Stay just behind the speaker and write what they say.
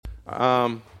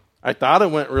I thought it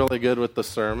went really good with the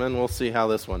sermon. We'll see how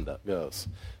this one goes.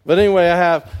 But anyway, I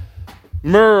have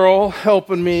Merle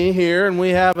helping me here, and we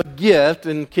have a gift.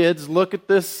 And kids, look at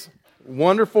this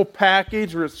wonderful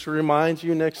package, which reminds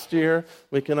you next year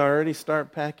we can already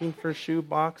start packing for shoe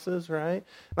boxes, right?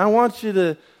 And I want you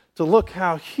to look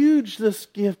how huge this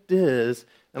gift is,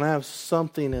 and I have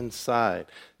something inside.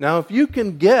 Now, if you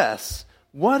can guess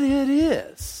what it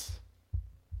is,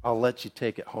 I'll let you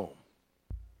take it home.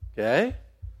 Okay?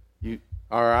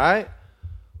 All right?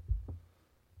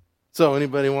 So,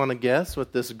 anybody want to guess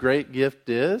what this great gift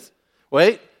is?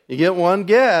 Wait, you get one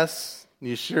guess.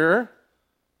 You sure?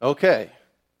 Okay.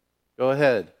 Go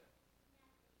ahead.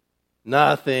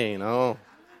 Nothing. Oh.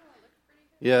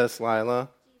 Yes, Lila.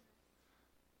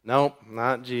 Nope,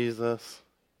 not Jesus.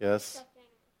 Yes.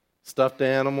 Stuffed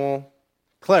animal.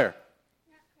 Claire.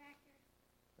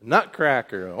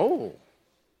 Nutcracker. Oh,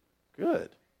 good.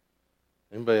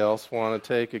 Anybody else want to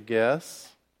take a guess?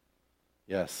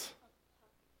 Yes.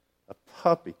 A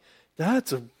puppy.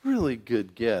 That's a really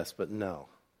good guess, but no.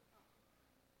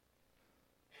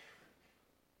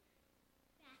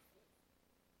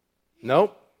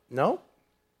 Nope. Nope.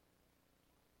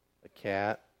 A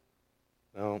cat.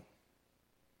 Nope.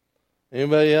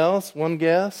 Anybody else? One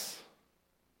guess?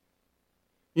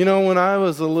 You know, when I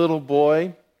was a little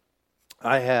boy,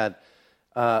 I had,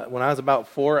 when I was about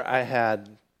 4, I had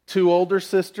 2 older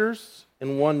sisters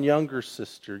and 1 younger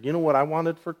sister. You know what I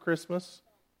wanted for Christmas?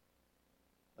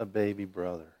 A baby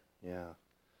brother, yeah.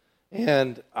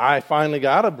 And I finally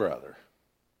got a brother.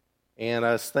 And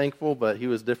I was thankful, but he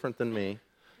was different than me,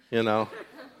 you know.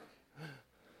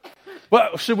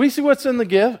 Well, should we see what's in the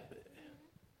gift?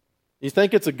 You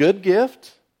think it's a good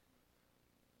gift?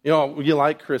 You know, you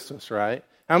like Christmas, right?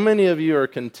 How many of you are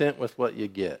content with what you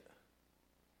get?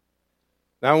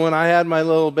 Now, when I had my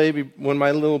little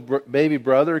baby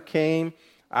brother came,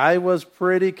 I was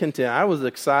pretty content. I was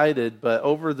excited, but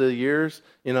over the years,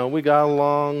 you know, we got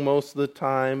along most of the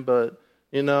time, but,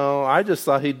 you know, I just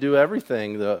thought he'd do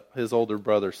everything that his older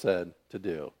brother said to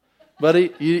do. But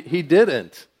he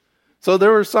didn't. So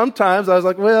there were some times I was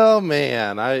like, well,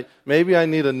 man, maybe I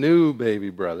need a new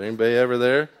baby brother. Anybody ever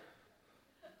there?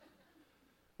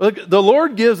 Look, the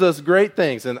Lord gives us great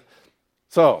things. And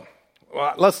so,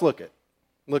 let's look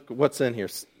what's in here.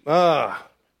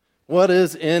 What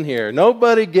is in here?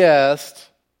 Nobody guessed.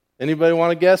 Anybody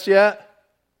want to guess yet?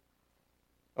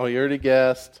 Oh, you already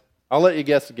guessed. I'll let you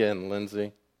guess again,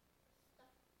 Lindsay.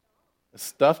 A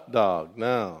stuffed dog.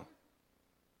 No.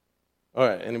 All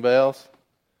right, anybody else?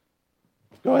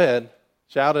 Go ahead.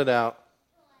 Shout it out.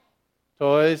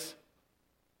 Toys?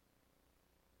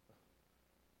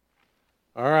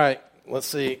 All right, let's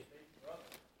see.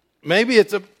 Maybe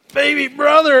it's a baby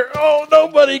brother. Oh,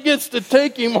 nobody gets to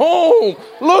take him home.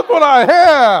 Look what I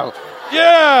have.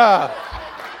 Yeah.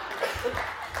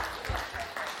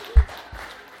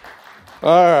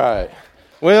 All right.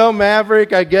 Well,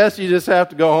 Maverick, I guess you just have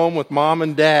to go home with Mom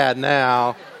and Dad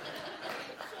now.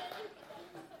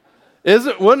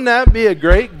 Wouldn't that be a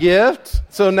great gift?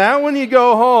 So now when you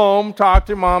go home, talk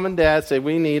to Mom and Dad, say,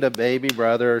 we need a baby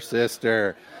brother or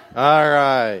sister. All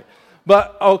right.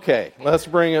 But, okay, let's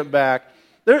bring it back.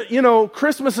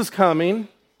 Christmas is coming.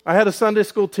 I had a Sunday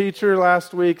school teacher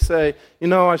last week say, the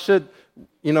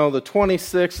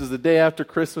 26th is the day after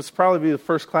Christmas, probably be the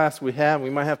first class we have. We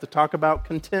might have to talk about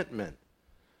contentment.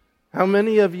 How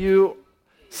many of you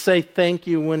say thank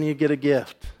you when you get a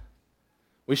gift?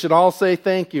 We should all say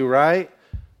thank you, right?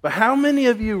 But how many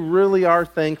of you really are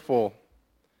thankful?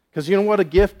 Because you know what a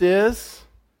gift is?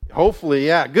 Hopefully,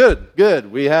 yeah,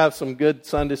 good. We have some good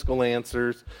Sunday school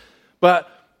answers. But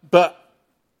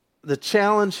the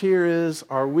challenge here is,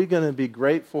 are we going to be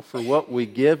grateful for what we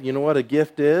give? You know what a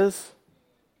gift is?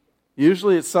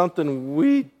 Usually it's something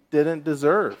we didn't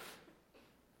deserve.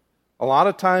 A lot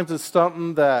of times it's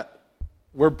something that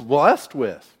we're blessed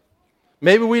with.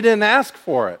 Maybe we didn't ask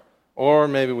for it. Or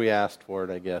maybe we asked for it,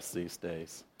 I guess, these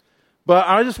days. But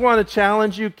I just want to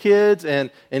challenge you kids and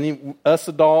us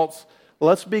adults,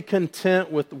 let's be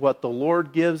content with what the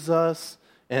Lord gives us.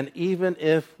 And even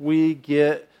if we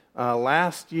get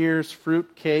last year's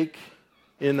fruit cake,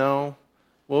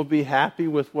 we'll be happy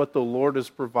with what the Lord has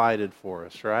provided for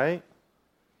us, right?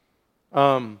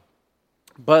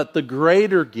 But the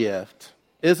greater gift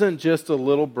isn't just a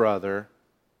little brother.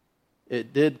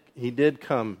 He did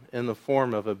come in the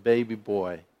form of a baby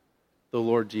boy, the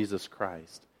Lord Jesus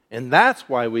Christ. And that's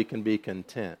why we can be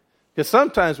content. Because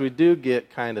sometimes we do get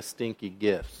kind of stinky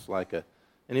gifts.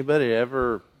 Anybody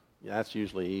ever, that's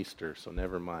usually Easter, so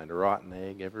never mind. A rotten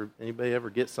egg. Anybody ever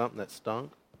get something that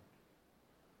stunk?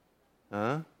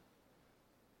 Huh?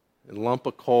 A lump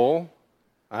of coal.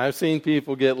 I've seen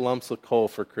people get lumps of coal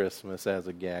for Christmas as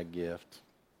a gag gift.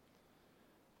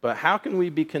 But how can we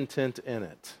be content in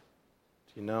it?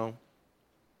 Do you know?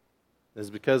 It's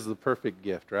because of the perfect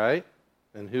gift, right?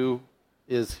 And who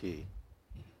is He?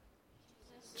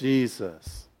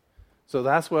 Jesus. So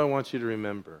that's what I want you to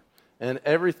remember. And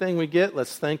everything we get,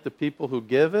 let's thank the people who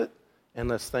give it, and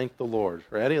let's thank the Lord.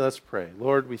 Ready? Let's pray.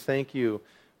 Lord, we thank you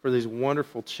for these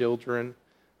wonderful children.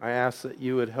 I ask that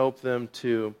you would help them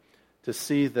to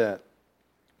see that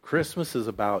Christmas is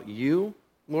about you,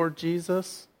 Lord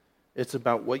Jesus. It's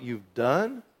about what you've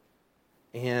done.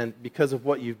 And because of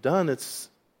what you've done, it's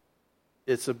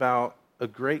about a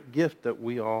great gift that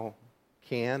we all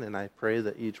can, and I pray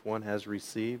that each one has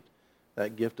received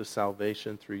that gift of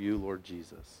salvation through you, Lord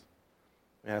Jesus.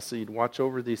 I ask that you'd watch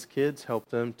over these kids, help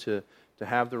them to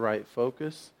have the right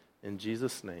focus. In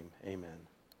Jesus' name, amen.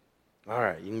 All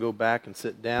right, you can go back and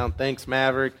sit down. Thanks,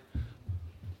 Maverick.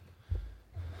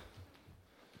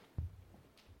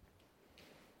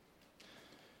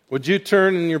 Would you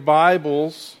turn in your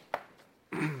Bibles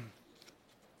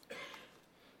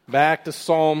back to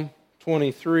Psalm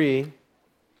 23,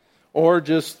 or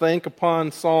just think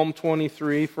upon Psalm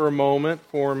 23 for a moment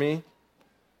for me.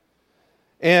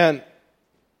 And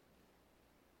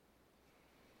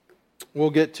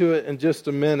we'll get to it in just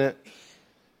a minute.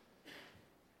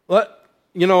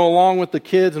 Along with the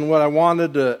kids and what I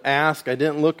wanted to ask, I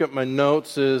didn't look at my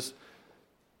notes, is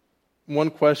one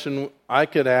question I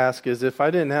could ask is, if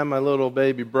I didn't have my little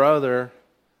baby brother,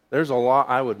 there's a lot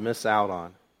I would miss out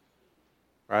on,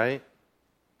 right?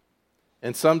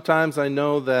 And sometimes I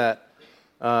know that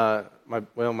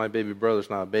my baby brother's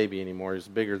not a baby anymore. He's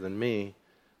bigger than me.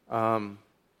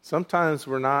 Sometimes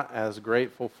we're not as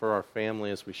grateful for our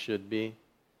family as we should be.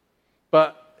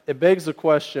 But it begs the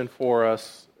question for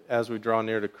us as we draw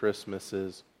near to Christmas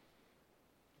is,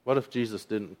 what if Jesus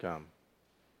didn't come?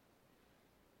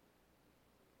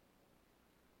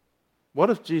 What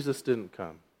if Jesus didn't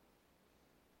come?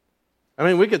 I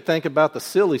mean, we could think about the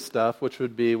silly stuff, which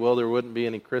would be, well, there wouldn't be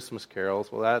any Christmas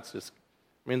carols. Well, that's just,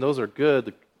 those are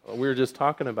good. We were just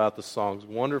talking about the songs.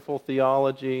 Wonderful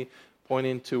theology,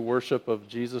 pointing to worship of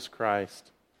Jesus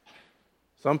Christ.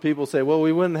 Some people say, well,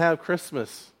 we wouldn't have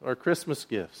Christmas or Christmas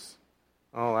gifts.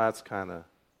 Oh, that's kind of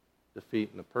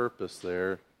defeating the purpose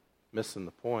there, missing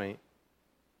the point.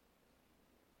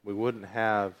 We wouldn't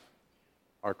have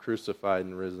our crucified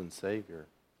and risen Savior.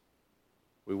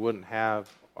 We wouldn't have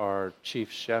our chief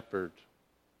shepherd,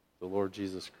 the Lord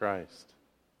Jesus Christ.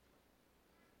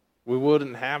 We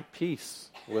wouldn't have peace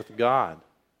with God,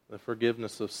 the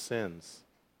forgiveness of sins.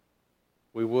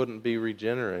 We wouldn't be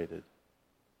regenerated,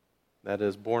 that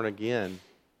is, born again,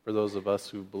 for those of us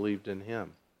who believed in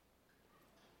Him.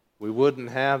 We wouldn't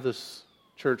have this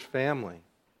church family.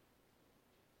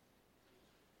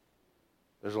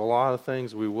 There's a lot of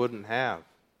things we wouldn't have.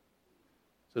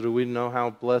 So do we know how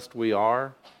blessed we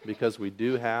are because we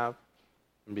do have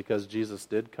and because Jesus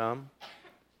did come?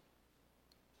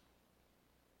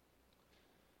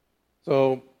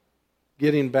 So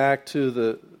getting back to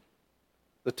the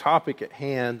topic at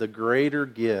hand, the greater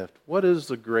gift. What is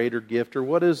the greater gift, or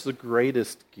what is the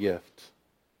greatest gift?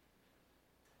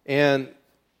 And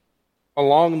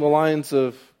along the lines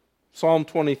of Psalm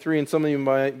 23, and some of you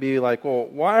might be like, well,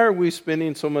 why are we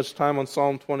spending so much time on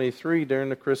Psalm 23 during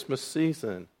the Christmas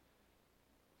season?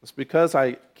 It's because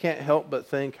I can't help but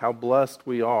think how blessed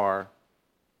we are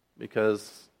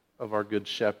because of our good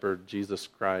shepherd, Jesus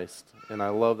Christ. And I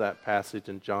love that passage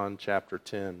in John chapter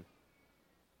 10.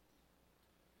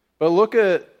 But look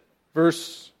at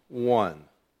verse 1.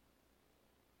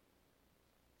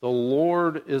 The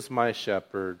Lord is my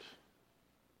shepherd,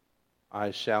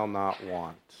 I shall not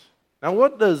want. Now,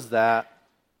 what does that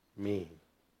mean?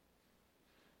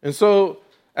 And so,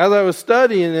 as I was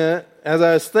studying it, as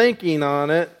I was thinking on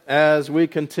it, as we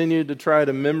continued to try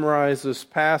to memorize this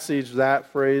passage,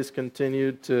 that phrase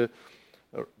continued to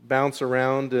bounce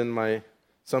around in my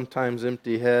sometimes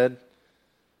empty head.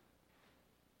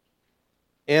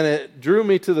 And it drew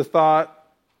me to the thought,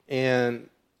 and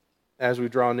as we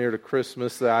draw near to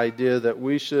Christmas, the idea that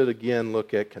we should again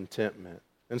look at contentment.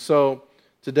 And so,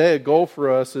 today, a goal for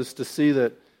us is to see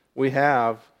that we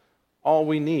have all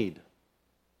we need.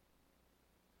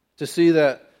 To see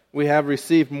that we have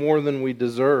received more than we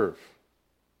deserve.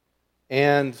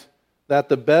 And that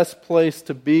the best place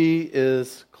to be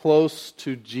is close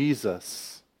to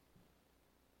Jesus.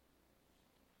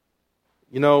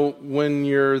 You know, when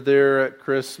you're there at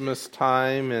Christmas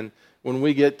time and when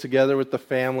we get together with the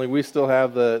family, we still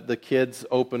have the kids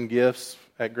open gifts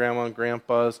at Grandma and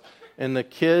Grandpa's. And the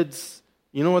kids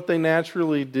You know what they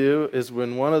naturally do is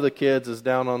when one of the kids is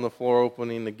down on the floor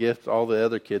opening the gift, all the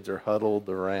other kids are huddled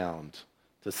around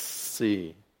to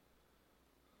see.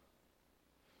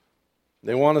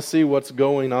 They want to see what's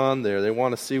going on there. They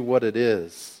want to see what it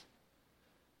is.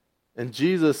 And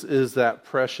Jesus is that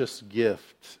precious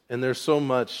gift. And there's so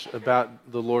much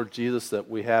about the Lord Jesus that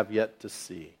we have yet to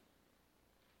see.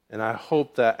 And I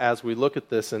hope that as we look at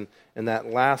this and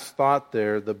that last thought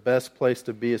there, the best place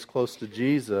to be is close to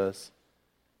Jesus,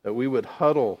 that we would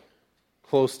huddle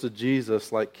close to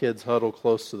Jesus like kids huddle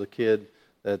close to the kid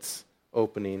that's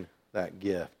opening that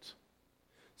gift.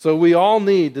 So we all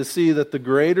need to see that the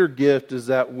greater gift is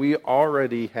that we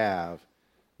already have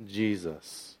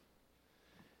Jesus.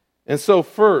 And so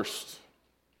first,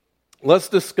 let's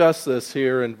discuss this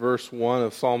here in verse 1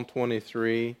 of Psalm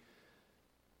 23.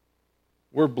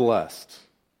 We're blessed.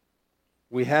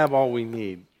 We have all we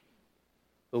need.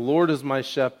 The Lord is my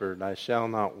shepherd, I shall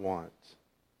not want.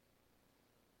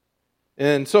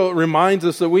 And so it reminds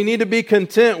us that we need to be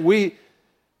content. We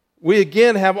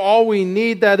again have all we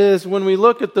need. That is, when we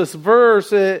look at this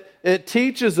verse, it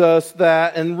teaches us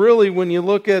that, and really when you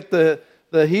look at the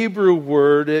Hebrew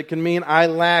word, it can mean I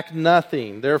lack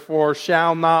nothing, therefore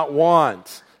shall not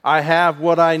want. I have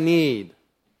what I need.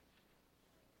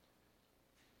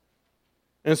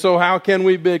 And so how can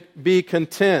we be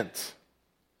content?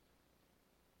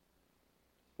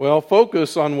 Well,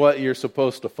 focus on what you're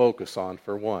supposed to focus on,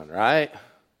 for one, right?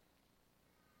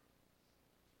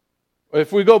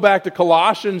 If we go back to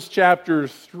Colossians chapter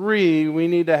 3, we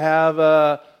need to have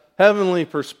a heavenly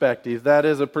perspective. That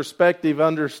is a perspective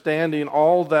understanding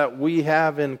all that we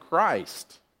have in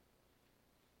Christ.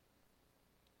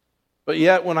 But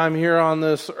yet when I'm here on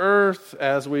this earth,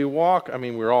 as we walk, I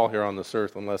mean, we're all here on this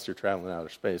earth unless you're traveling outer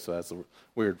space, so that's a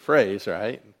weird phrase,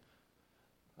 right?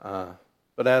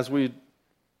 But as we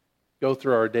go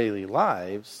through our daily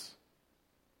lives,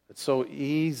 it's so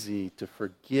easy to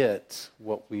forget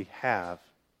what we have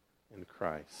in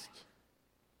Christ.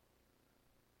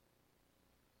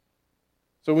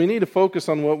 So we need to focus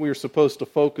on what we're supposed to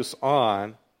focus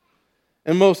on,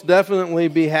 and most definitely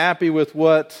be happy with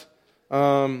what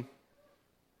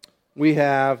we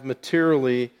have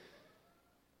materially.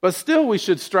 But still, we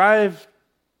should strive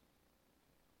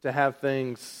to have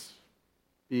things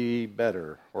be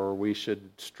better, or we should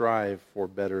strive for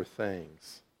better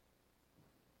things.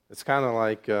 It's kind of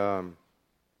like, I'm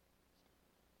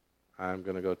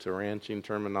going to go to ranching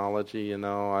terminology,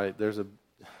 there's a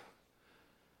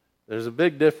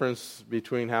big difference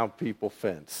between how people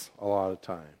fence a lot of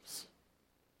times.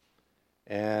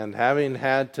 And having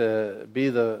had to be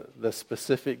the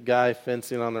specific guy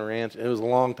fencing on the ranch, it was a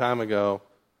long time ago,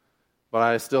 but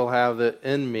I still have it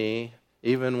in me.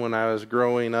 Even when I was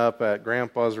growing up at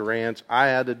Grandpa's ranch, I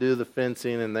had to do the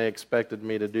fencing and they expected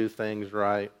me to do things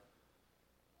right.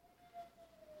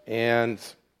 And,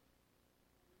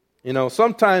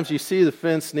 sometimes you see the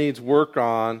fence needs work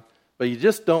on, but you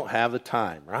just don't have the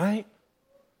time, right?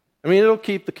 I mean, it'll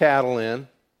keep the cattle in.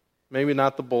 Maybe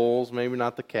not the bulls, maybe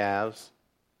not the calves.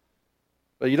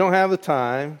 But you don't have the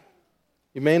time.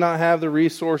 You may not have the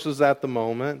resources at the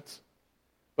moment.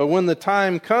 But when the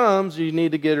time comes, you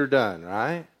need to get her done,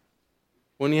 right?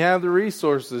 When you have the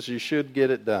resources, you should get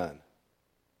it done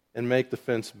and make the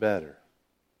fence better.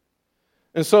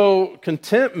 And so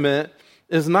contentment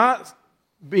is not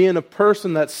being a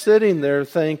person that's sitting there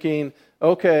thinking,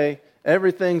 okay,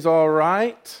 everything's all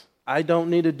right. I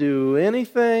don't need to do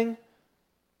anything.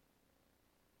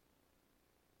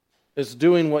 It's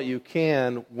doing what you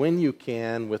can, when you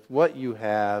can, with what you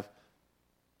have,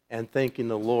 and thanking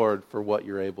the Lord for what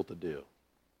you're able to do.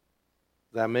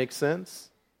 Does that make sense?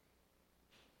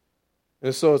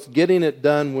 And so it's getting it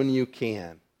done when you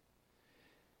can.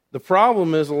 The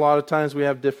problem is a lot of times we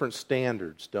have different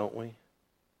standards, don't we?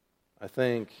 I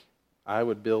think I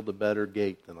would build a better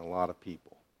gate than a lot of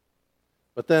people.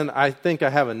 But then I think I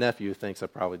have a nephew who thinks I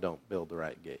probably don't build the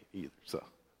right gate either.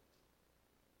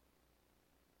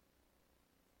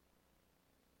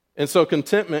 And so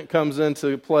contentment comes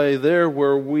into play there,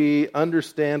 where we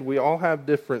understand we all have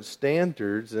different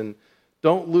standards and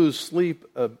don't lose sleep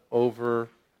over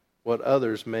what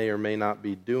others may or may not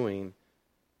be doing,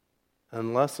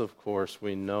 unless, of course,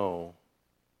 we know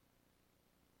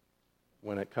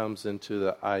when it comes into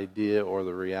the idea or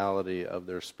the reality of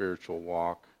their spiritual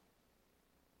walk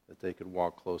that they could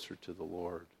walk closer to the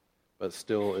Lord. But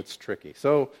still, it's tricky.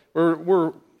 So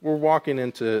we're walking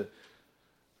into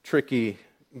tricky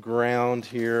ground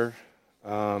here.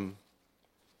 But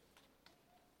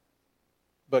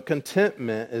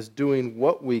contentment is doing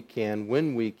what we can,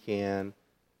 when we can,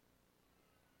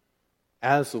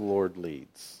 as the Lord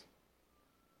leads.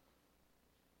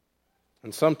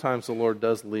 And sometimes the Lord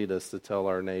does lead us to tell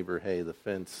our neighbor, hey, the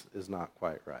fence is not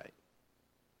quite right.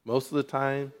 Most of the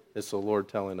time, it's the Lord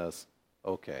telling us,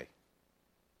 okay,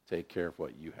 take care of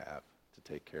what you have to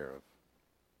take care of.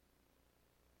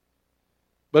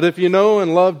 But if you know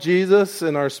and love Jesus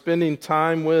and are spending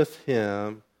time with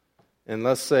Him, and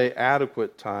let's say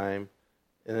adequate time,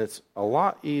 and it's a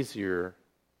lot easier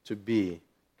to be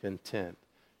content.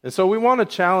 And so we want to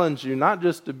challenge you not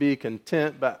just to be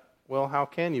content, but, well, how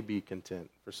can you be content?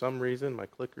 For some reason, my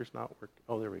clicker's not working.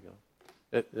 Oh, there we go.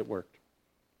 It worked.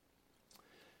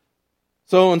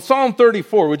 So in Psalm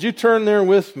 34, would you turn there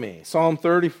with me? Psalm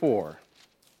 34.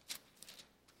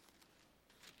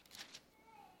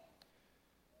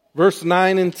 Verse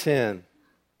 9 and 10.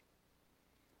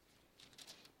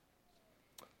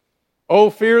 O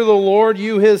fear the Lord,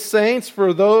 you His saints,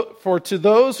 for to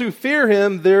those who fear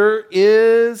Him there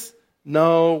is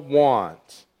no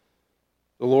want.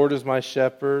 The Lord is my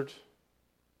shepherd,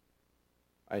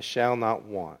 I shall not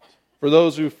want. For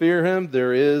those who fear Him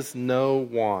there is no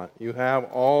want. You have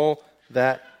all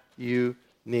that you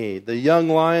need. The young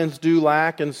lions do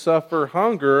lack and suffer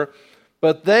hunger,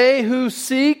 but they who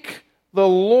seek the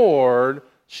Lord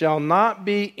shall not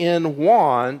be in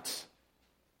want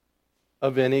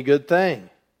of any good thing.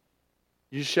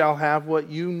 You shall have what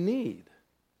you need.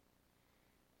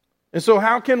 And so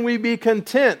how can we be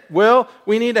content? Well,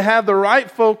 we need to have the right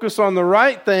focus on the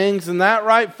right things, and that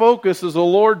right focus is the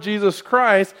Lord Jesus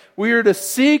Christ. We are to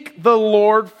seek the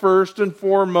Lord first and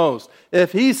foremost.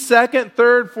 If He's second,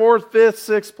 third, fourth, fifth,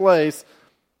 sixth place,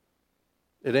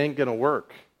 it ain't going to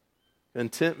work.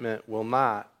 Contentment will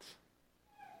not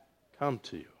come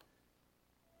to you.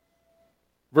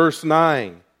 Verse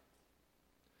 9.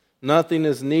 Nothing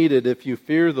is needed if you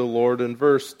fear the Lord. In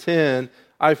verse 10,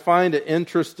 I find it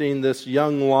interesting, this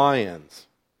young lions.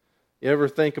 You ever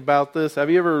think about this? Have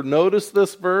you ever noticed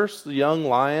this verse, the young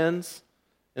lions?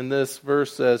 And this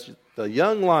verse says, the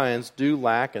young lions do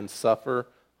lack and suffer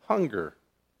hunger.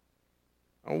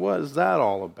 Now, what is that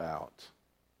all about?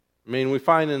 I mean, we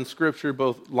find in Scripture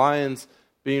both lions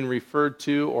being referred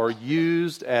to or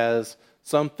used as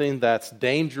something that's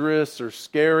dangerous or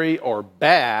scary or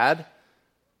bad.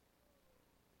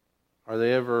 Are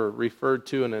they ever referred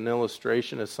to in an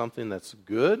illustration as something that's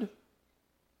good?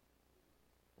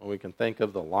 Well, we can think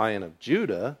of the Lion of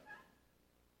Judah.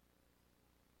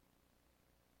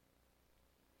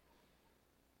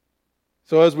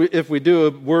 So if we do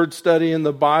a word study in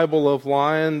the Bible of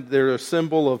lion, they're a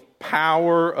symbol of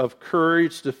power, of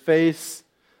courage to face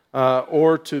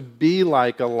or to be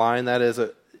like a lion. That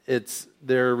is,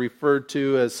 they're referred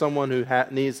to as someone who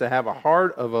needs to have a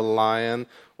heart of a lion,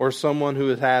 or someone who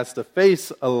has to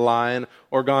face a lion,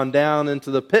 or gone down into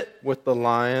the pit with the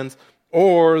lions.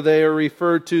 Or they are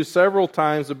referred to several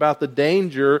times about the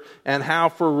danger and how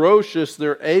ferocious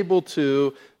they're able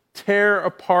to tear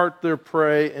apart their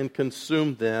prey and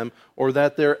consume them, or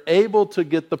that they're able to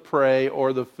get the prey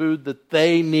or the food that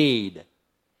they need.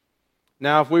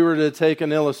 Now, if we were to take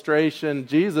an illustration,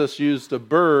 Jesus used a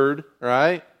bird,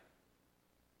 right?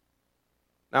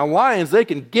 Now, lions, they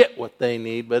can get what they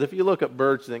need, but if you look at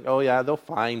birds, you think, oh yeah, they'll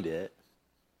find it.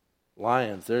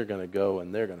 Lions, they're going to go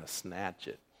and they're going to snatch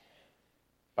it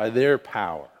by their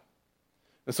power.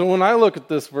 And so when I look at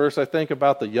this verse, I think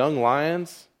about the young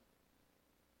lions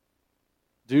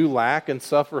do lack and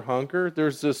suffer hunger.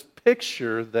 There's this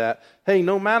picture that, hey,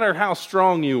 no matter how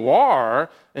strong you are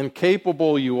and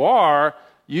capable you are,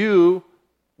 you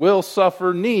will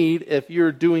suffer need if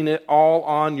you're doing it all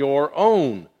on your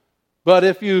own. But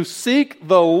if you seek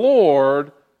the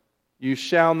Lord, you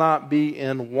shall not be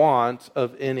in want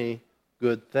of any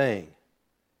good thing.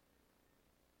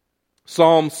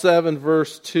 Psalm 7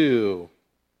 verse 2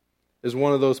 is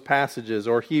one of those passages.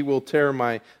 Or he will tear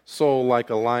my soul like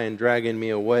a lion, dragging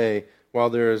me away while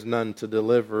there is none to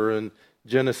deliver. And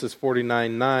Genesis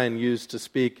 49:9 used to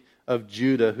speak of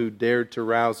Judah who dared to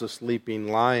rouse a sleeping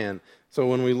lion. So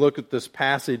when we look at this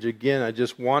passage again, I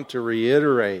just want to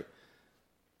reiterate,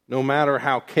 no matter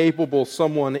how capable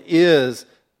someone is,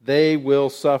 they will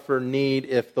suffer need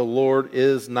if the Lord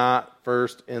is not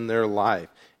first in their life.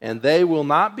 And they will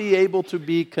not be able to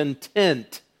be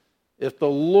content if the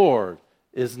Lord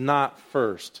is not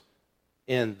first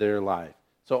in their life.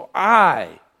 So I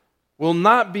will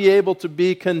not be able to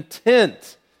be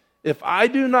content if I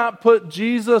do not put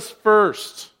Jesus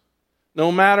first,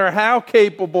 no matter how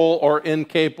capable or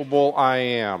incapable I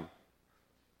am.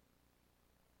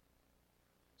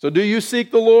 So do you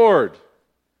seek the Lord?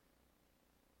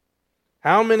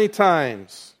 How many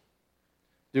times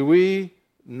do we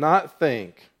not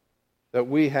think that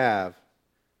we have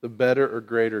the better or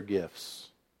greater gifts?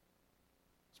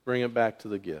 Let's bring it back to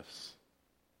the gifts.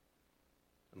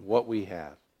 and what we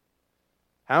have.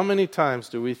 How many times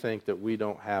do we think that we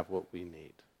don't have what we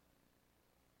need?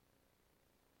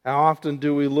 How often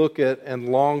do we look at and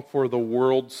long for the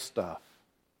world's stuff?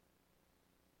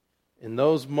 In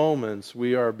those moments,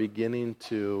 we are beginning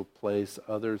to place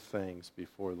other things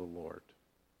before the Lord.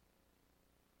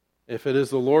 If it is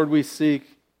the Lord we seek,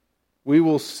 we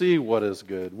will see what is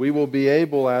good. We will be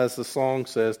able, as the song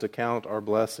says, to count our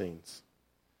blessings.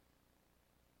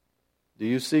 Do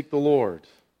you seek the Lord?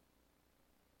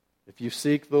 If you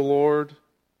seek the Lord,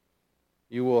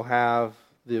 you will have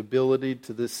the ability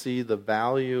to see the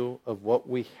value of what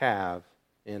we have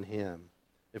in Him.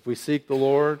 If we seek the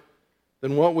Lord,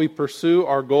 then what we pursue,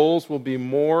 our goals, will be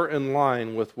more in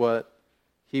line with what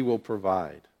He will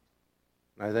provide.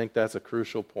 And I think that's a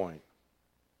crucial point.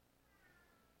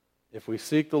 If we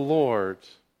seek the Lord,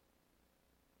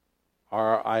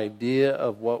 our idea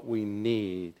of what we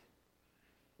need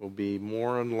will be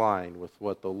more in line with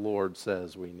what the Lord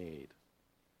says we need.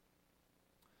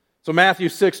 So Matthew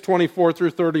 6:24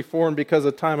 through 34, and because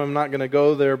of time I'm not going to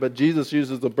go there, but Jesus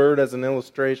uses the bird as an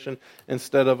illustration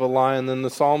instead of a lion. Then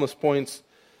the psalmist's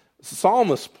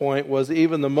point was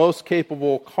even the most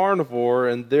capable carnivore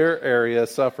in their area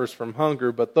suffers from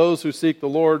hunger, but those who seek the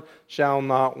Lord shall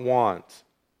not want,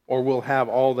 or will have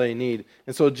all they need.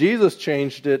 And so Jesus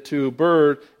changed it to a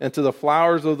bird and to the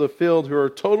flowers of the field who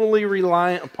are totally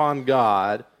reliant upon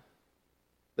God.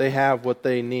 They have what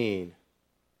they need.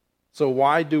 So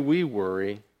why do we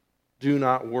worry? Do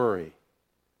not worry.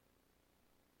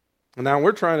 And now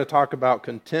we're trying to talk about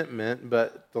contentment,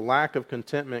 but the lack of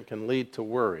contentment can lead to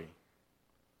worry.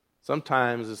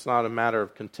 Sometimes it's not a matter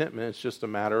of contentment, it's just a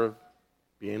matter of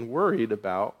being worried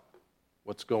about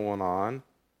what's going on,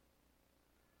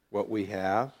 what we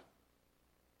have.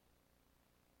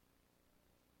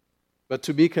 But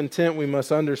to be content, we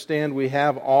must understand we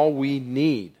have all we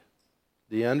need.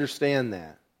 Do you understand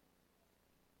that?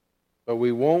 But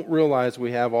we won't realize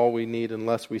we have all we need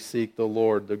unless we seek the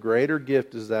Lord. The greater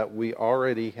gift is that we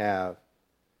already have,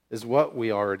 is what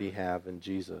we already have in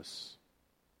Jesus.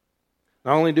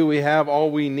 Not only do we have all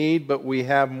we need, but we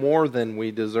have more than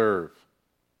we deserve.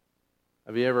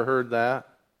 Have you ever heard that?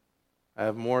 I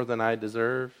have more than I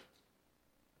deserve.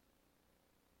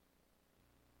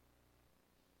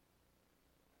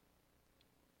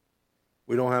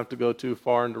 We don't have to go too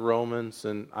far into Romans,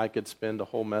 and I could spend a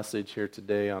whole message here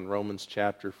today on Romans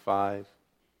chapter 5.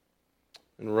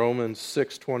 In Romans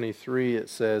 6:23 it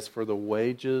says, "For the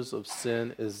wages of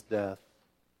sin is death,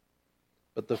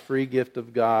 but the free gift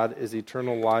of God is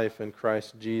eternal life in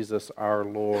Christ Jesus our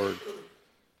Lord."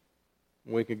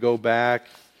 We could go back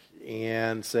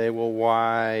and say, well,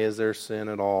 why is there sin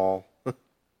at all?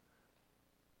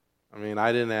 I mean,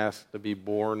 I didn't ask to be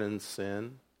born in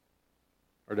sin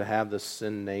or to have the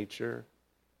sin nature.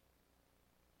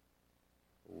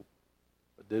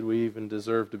 But did we even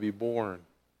deserve to be born?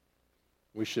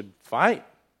 We should fight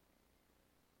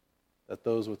that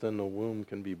those within the womb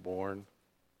can be born.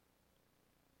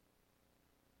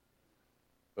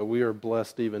 But we are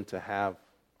blessed even to have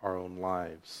our own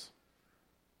lives.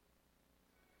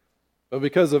 But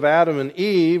because of Adam and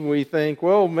Eve, we think,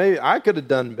 well, maybe I could have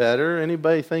done better.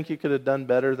 Anybody think you could have done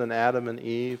better than Adam and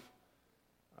Eve?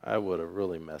 I would have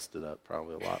really messed it up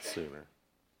probably a lot sooner.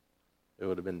 It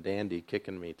would have been Dandy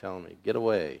kicking me, telling me, get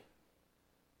away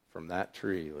from that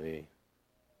tree, Lee.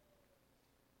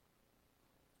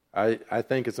 I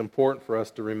think it's important for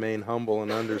us to remain humble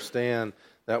and understand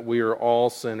that we are all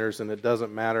sinners, and it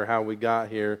doesn't matter how we got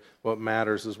here. What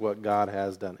matters is what God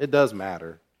has done. It does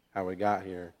matter how we got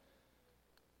here.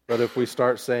 But if we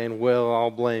start saying, well,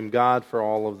 I'll blame God for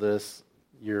all of this,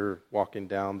 you're walking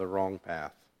down the wrong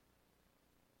path.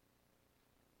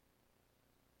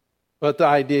 But the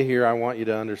idea here I want you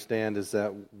to understand is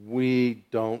that we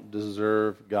don't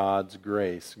deserve God's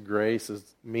grace. Grace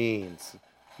means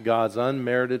God's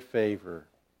unmerited favor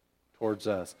towards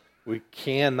us. We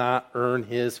cannot earn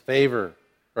His favor,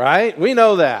 right? We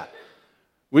know that.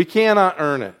 We cannot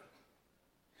earn it.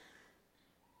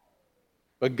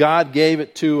 But God gave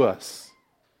it to us.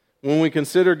 When we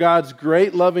consider God's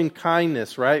great loving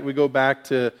kindness, right? We go back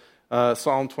to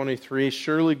Psalm 23,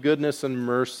 surely goodness and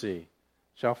mercy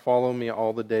shall follow me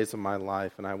all the days of my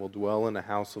life, and I will dwell in the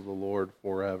house of the Lord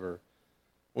forever.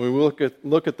 When we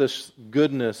look at this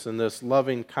goodness and this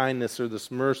loving kindness or this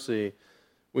mercy,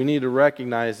 we need to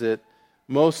recognize it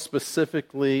most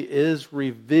specifically is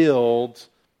revealed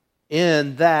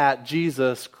in that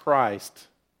Jesus Christ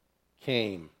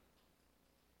came.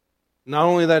 Not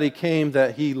only that He came,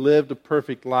 that He lived a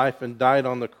perfect life and died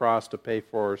on the cross to pay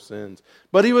for our sins.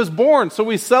 But He was born, so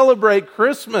we celebrate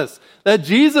Christmas, that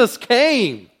Jesus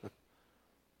came.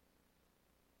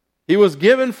 He was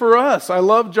given for us. I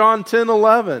love John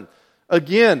 10:11.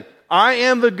 Again, I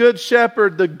am the good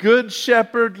shepherd. The good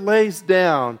shepherd lays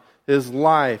down his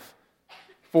life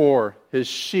for his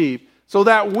sheep so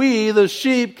that we, the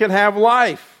sheep, can have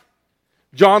life.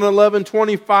 John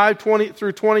 11:25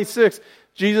 through 26.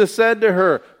 Jesus said to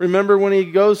her, remember when he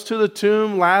goes to the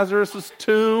tomb, Lazarus'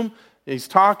 tomb, he's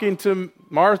talking to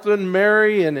Martha and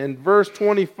Mary, and in verse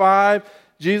 25,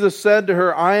 Jesus said to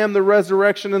her, I am the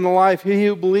resurrection and the life. He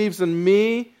who believes in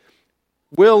me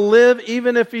will live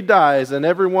even if he dies, and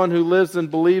everyone who lives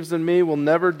and believes in me will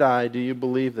never die. Do you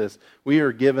believe this? We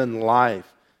are given life.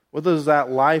 What does that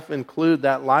life include?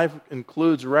 That life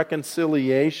includes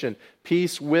reconciliation,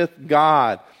 peace with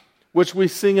God, which we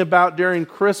sing about during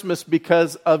Christmas.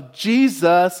 Because of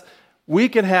Jesus, we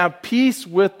can have peace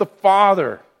with the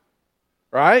Father.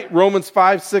 Right? Romans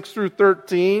 5:6 through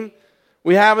 13.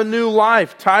 We have a new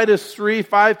life. Titus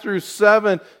 3:5 through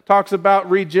 7 talks about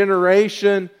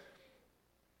regeneration.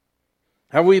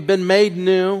 How we've been made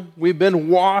new. We've been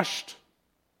washed.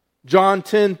 John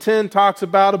 10:10 talks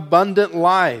about abundant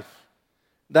life.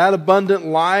 That abundant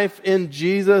life in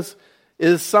Jesus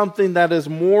is something that is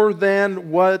more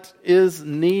than what is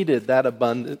needed. That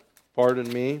abundant,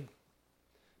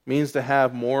 means to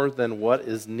have more than what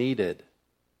is needed.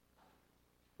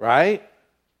 Right?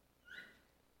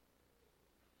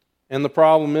 And the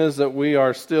problem is that we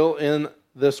are still in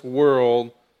this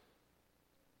world.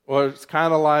 Well, it's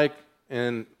kind of like,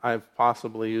 and I've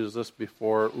possibly used this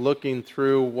before, looking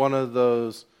through one of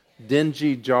those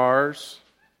dingy jars,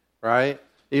 right?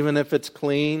 Even if it's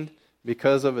cleaned,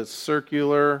 because of its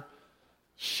circular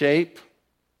shape.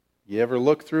 You ever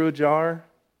look through a jar?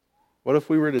 What if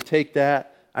we were to take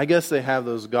that? I guess they have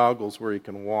those goggles where you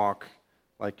can walk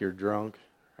like you're drunk,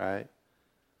 right?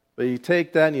 But you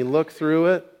take that and you look through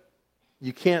it,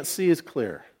 you can't see as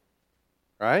clear,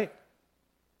 right?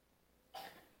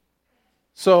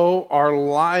 So our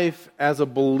life as a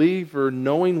believer,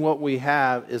 knowing what we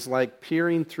have, is like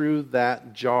peering through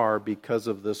that jar because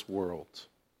of this world.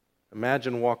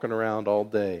 Imagine walking around all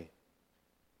day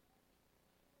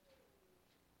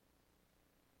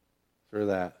through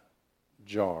that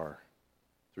jar,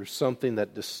 through something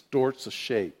that distorts the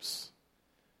shapes.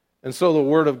 And so the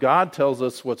Word of God tells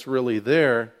us what's really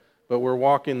there, but we're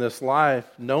walking this life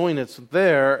knowing it's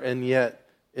there, and yet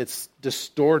it's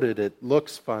distorted. It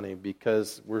looks funny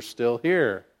because we're still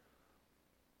here.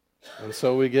 And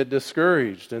so we get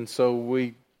discouraged, and so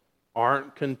we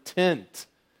aren't content.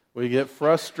 We get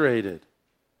frustrated.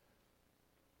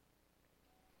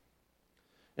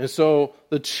 And so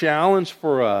the challenge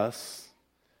for us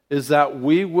is that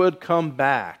we would come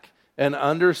back and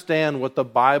understand what the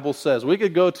Bible says. We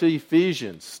could go to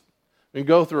Ephesians. We can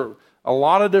go through a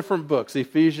lot of different books,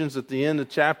 Ephesians at the end of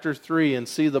chapter 3, and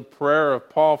see the prayer of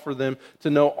Paul for them to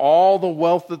know all the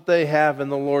wealth that they have in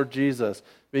the Lord Jesus.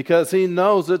 Because he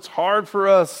knows it's hard for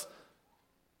us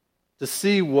to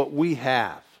see what we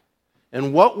have.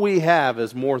 And what we have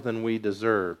is more than we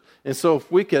deserve. And so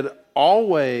if we could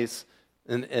always,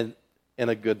 in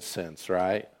a good sense,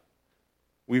 right?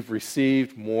 We've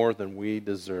received more than we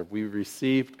deserve. We've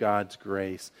received God's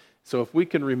grace. So if we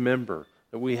can remember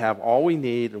that we have all we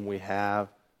need and we have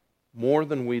more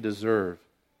than we deserve,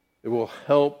 it will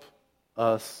help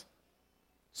us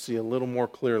see a little more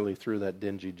clearly through that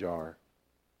dingy jar.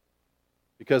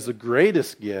 Because the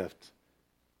greatest gift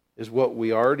is what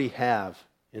we already have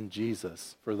in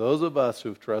Jesus, for those of us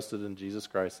who've trusted in Jesus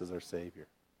Christ as our Savior.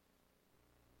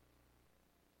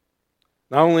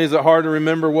 Not only is it hard to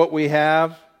remember what we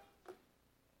have,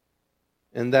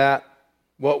 and that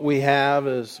what we have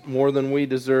is more than we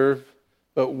deserve,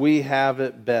 but we have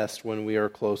it best when we are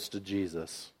close to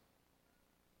Jesus.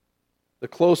 The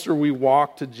closer we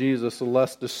walk to Jesus, the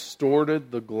less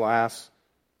distorted the glass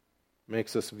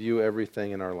makes us view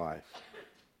everything in our life.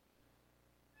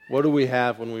 What do we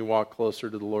have when we walk closer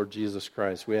to the Lord Jesus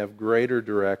Christ? We have greater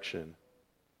direction.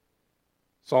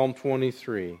 Psalm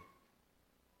 23.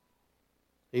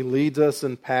 He leads us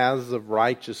in paths of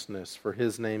righteousness for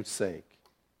His name's sake.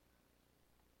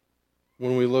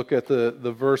 When we look at the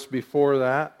verse before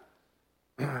that,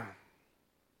 in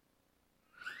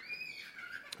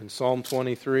Psalm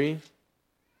 23,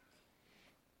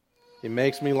 He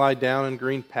makes me lie down in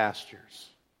green pastures.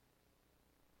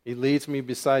 He leads me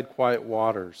beside quiet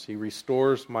waters. He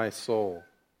restores my soul.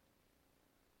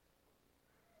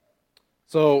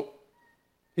 So,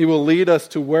 He will lead us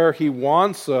to where He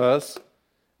wants us,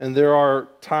 and there are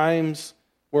times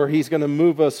where He's going to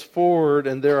move us forward,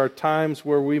 and there are times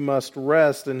where we must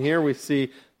rest. And here we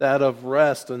see that of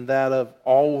rest and that of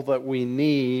all that we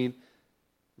need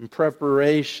in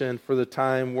preparation for the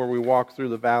time where we walk through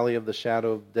the valley of the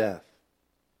shadow of death.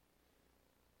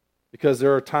 Because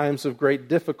there are times of great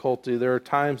difficulty, there are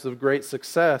times of great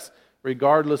success.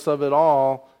 Regardless of it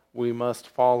all, we must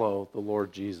follow the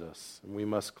Lord Jesus, and we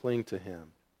must cling to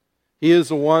Him. He is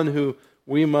the one who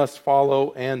we must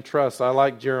follow and trust. I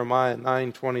like Jeremiah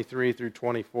 9:23 through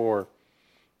 24.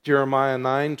 Jeremiah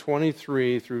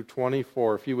 9:23 through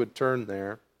 24. If you would turn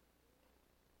there.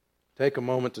 Take a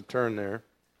moment to turn there.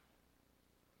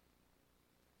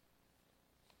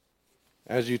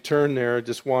 As you turn there, I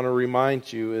just want to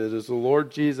remind you, it is the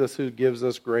Lord Jesus who gives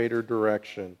us greater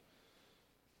direction.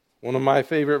 One of my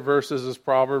favorite verses is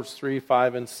Proverbs 3,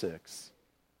 5, and 6.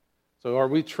 So are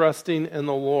we trusting in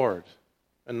the Lord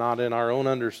and not in our own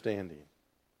understanding?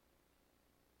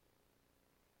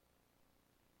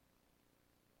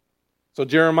 So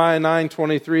Jeremiah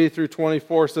 9:23 through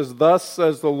 24 says, "Thus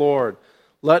says the Lord,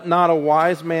 let not a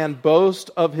wise man boast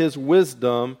of his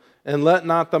wisdom, and let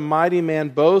not the mighty man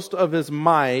boast of his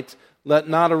might. Let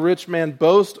not a rich man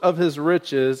boast of his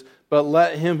riches, but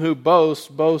let him who boasts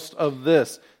boast of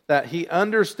this, that he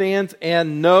understands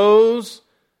and knows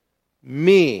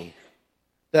me,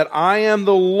 that I am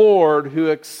the Lord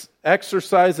who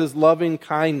exercises loving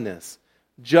kindness,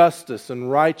 justice,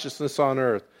 and righteousness on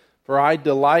earth. For I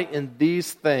delight in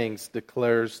these things,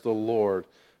 declares the Lord."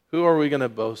 Who are we going to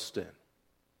boast in?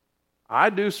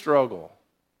 I do struggle.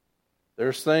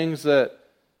 There's things that,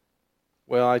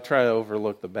 well, I try to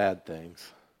overlook the bad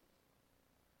things.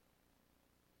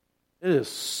 It is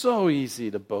so easy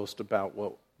to boast about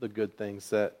the good things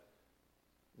that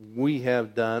we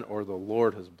have done or the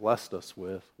Lord has blessed us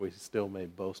with. We still may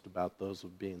boast about those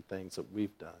of being things that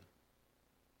we've done.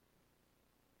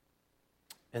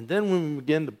 And then when we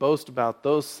begin to boast about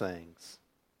those things,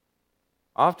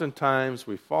 oftentimes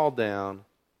we fall down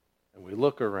and we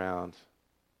look around,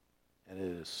 and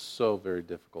it is so very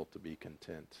difficult to be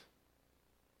content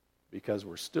because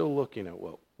we're still looking at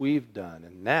what we've done,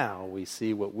 and now we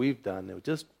see what we've done, it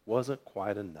just wasn't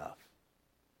quite enough.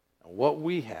 And what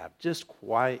we have just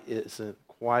quite isn't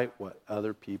quite what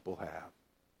other people have.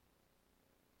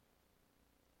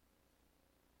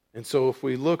 And so if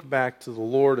we look back to the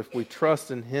Lord, if we trust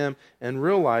in Him and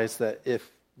realize that if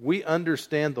we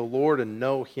understand the Lord and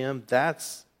know Him,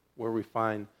 that's where we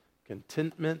find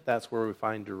contentment, that's where we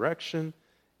find direction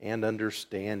and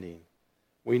understanding.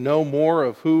 We know more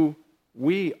of who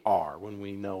we are when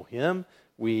we know Him.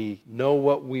 We know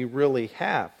what we really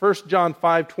have. 1 John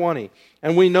 5:20,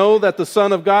 "And we know that the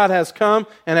Son of God has come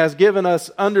and has given us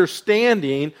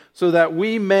understanding so that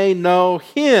we may know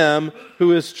Him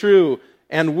who is true.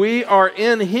 And we are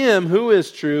in Him who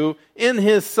is true, in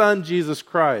His Son Jesus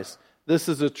Christ. This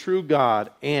is a true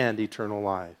God and eternal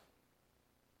life."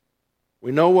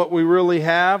 We know what we really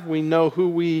have. We know who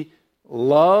we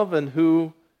love and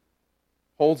who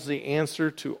holds the answer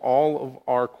to all of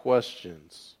our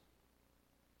questions.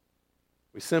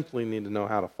 We simply need to know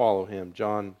how to follow Him.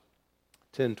 John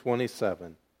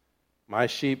 10:27, "My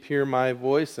sheep hear my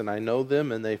voice, and I know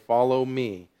them, and they follow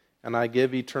me. And I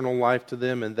give eternal life to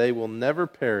them, and they will never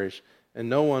perish, and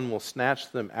no one will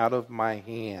snatch them out of my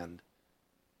hand,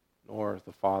 nor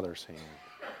the Father's hand."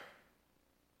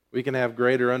 We can have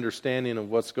greater understanding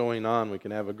of what's going on. We can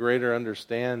have a greater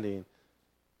understanding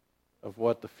of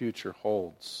what the future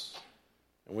holds.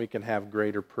 And we can have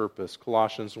greater purpose.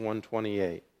 Colossians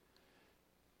 1:28.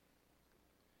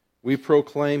 "We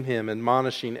proclaim Him,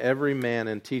 admonishing every man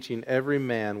and teaching every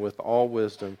man with all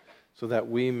wisdom, so that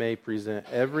we may present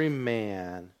every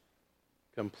man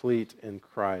complete in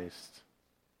Christ."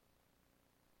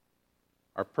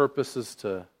 Our purpose is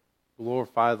to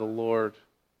glorify the Lord,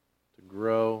 to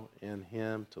grow in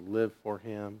Him, to live for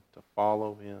Him, to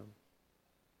follow Him.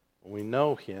 When we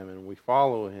know Him and we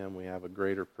follow Him, we have a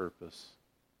greater purpose.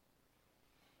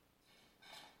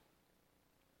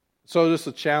 So just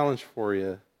a challenge for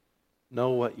you,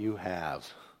 know what you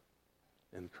have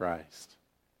in Christ.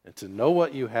 And to know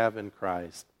what you have in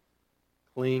Christ,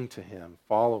 cling to Him,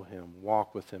 follow Him,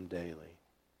 walk with Him daily.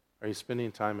 Are you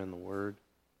spending time in the Word?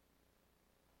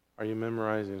 Are you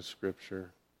memorizing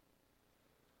Scripture?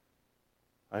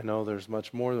 I know there's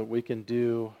much more that we can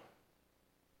do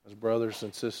as brothers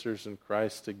and sisters in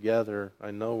Christ together.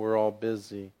 I know we're all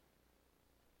busy.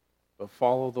 But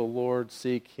follow the Lord,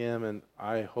 seek Him, and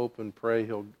I hope and pray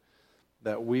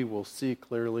that we will see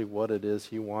clearly what it is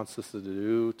He wants us to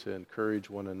do to encourage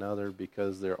one another,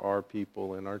 because there are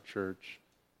people in our church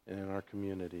and in our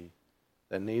community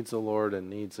that needs the Lord and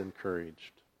needs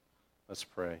encouraged. Let's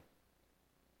pray.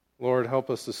 Lord, help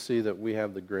us to see that we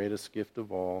have the greatest gift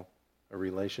of all, a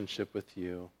relationship with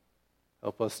You.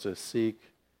 Help us to seek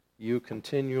you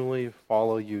continually,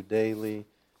 follow you daily.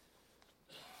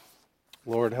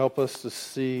 Lord, help us to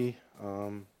see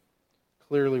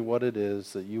clearly what it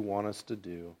is that you want us to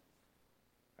do.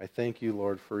 I thank you,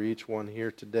 Lord, for each one here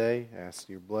today. I ask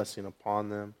your blessing upon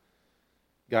them.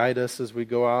 Guide us as we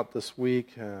go out this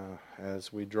week,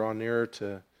 as we draw nearer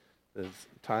to the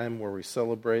time where we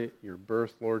celebrate your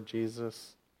birth, Lord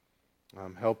Jesus.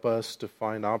 Help us to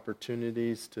find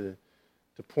opportunities to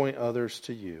point others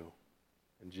to you.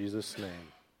 In Jesus'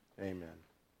 name, amen.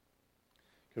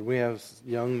 Could we have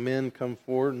young men come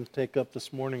forward and take up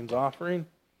this morning's offering?